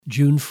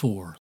June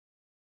 4.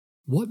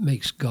 What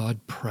makes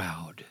God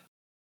proud?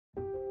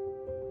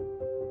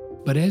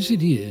 But as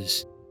it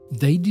is,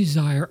 they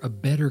desire a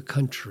better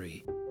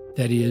country,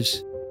 that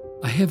is,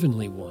 a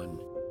heavenly one.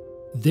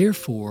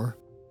 Therefore,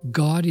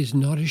 God is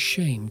not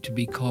ashamed to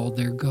be called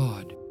their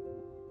God,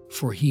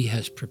 for he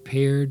has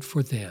prepared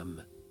for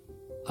them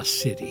a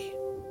city.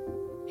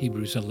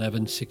 Hebrews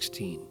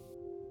 11:16.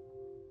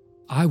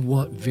 I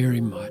want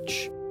very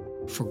much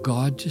for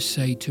God to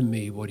say to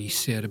me what he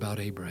said about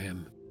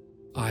Abraham,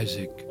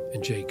 Isaac,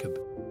 and Jacob.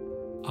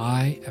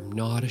 I am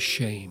not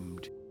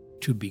ashamed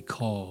to be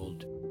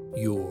called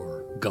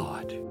your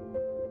God.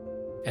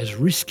 As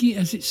risky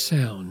as it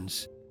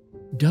sounds,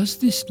 does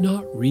this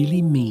not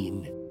really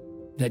mean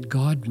that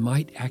God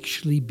might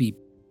actually be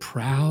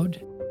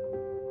proud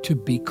to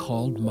be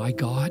called my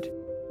God?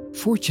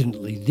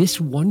 Fortunately,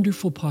 this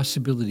wonderful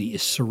possibility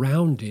is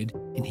surrounded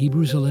in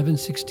Hebrews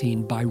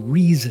 11:16 by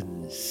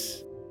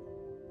reasons.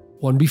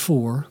 One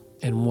before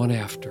and one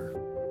after.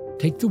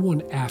 Take the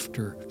one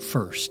after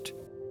first.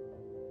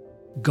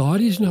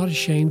 God is not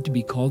ashamed to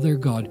be called their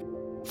God,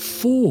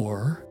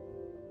 for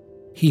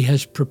he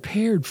has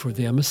prepared for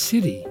them a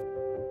city.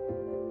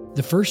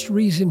 The first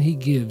reason he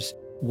gives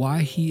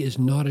why he is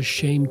not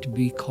ashamed to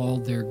be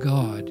called their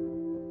God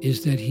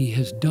is that he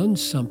has done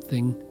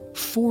something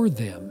for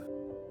them.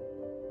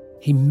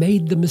 He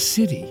made them a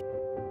city,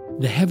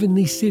 the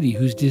heavenly city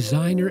whose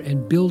designer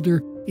and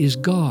builder is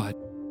God.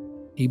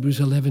 Hebrews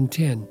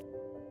 11:10.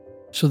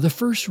 So the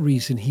first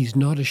reason he's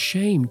not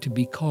ashamed to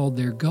be called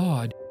their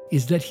God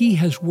is that he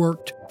has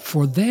worked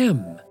for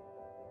them,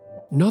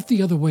 not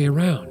the other way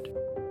around.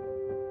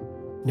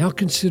 Now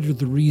consider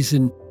the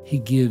reason he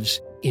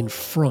gives in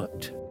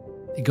front.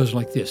 It goes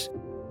like this.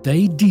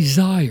 They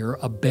desire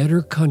a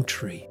better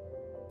country,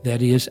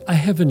 that is, a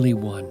heavenly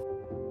one.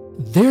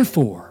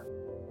 Therefore,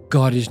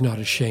 God is not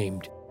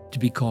ashamed to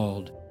be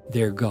called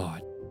their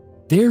God.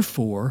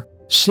 Therefore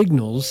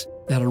signals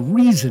that a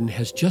reason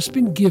has just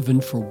been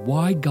given for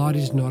why God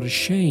is not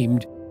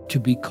ashamed to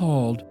be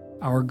called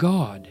our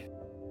God.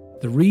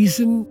 The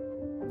reason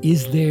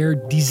is their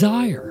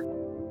desire.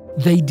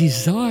 They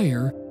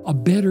desire a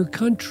better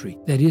country,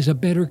 that is, a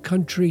better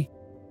country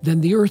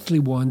than the earthly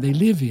one they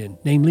live in,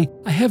 namely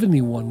a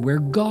heavenly one where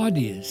God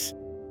is.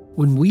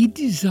 When we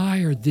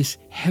desire this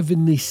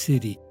heavenly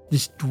city,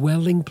 this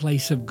dwelling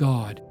place of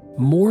God,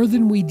 more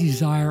than we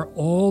desire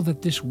all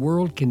that this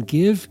world can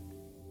give,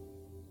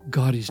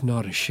 God is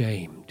not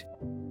ashamed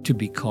to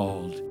be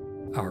called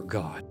our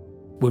God.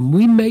 When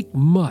we make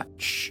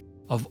much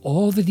of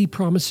all that he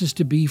promises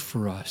to be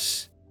for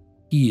us,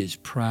 he is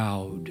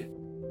proud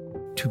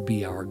to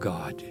be our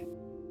God.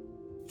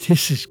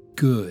 This is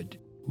good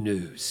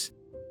news.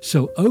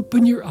 So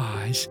open your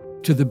eyes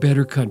to the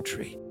better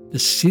country, the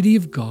city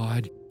of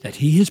God that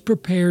he has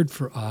prepared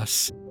for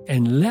us,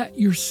 and let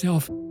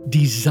yourself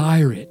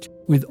desire it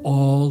with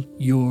all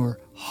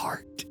your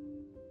heart.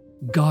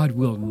 God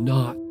will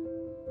not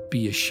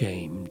be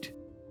ashamed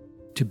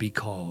to be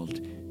called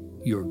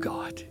your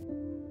God.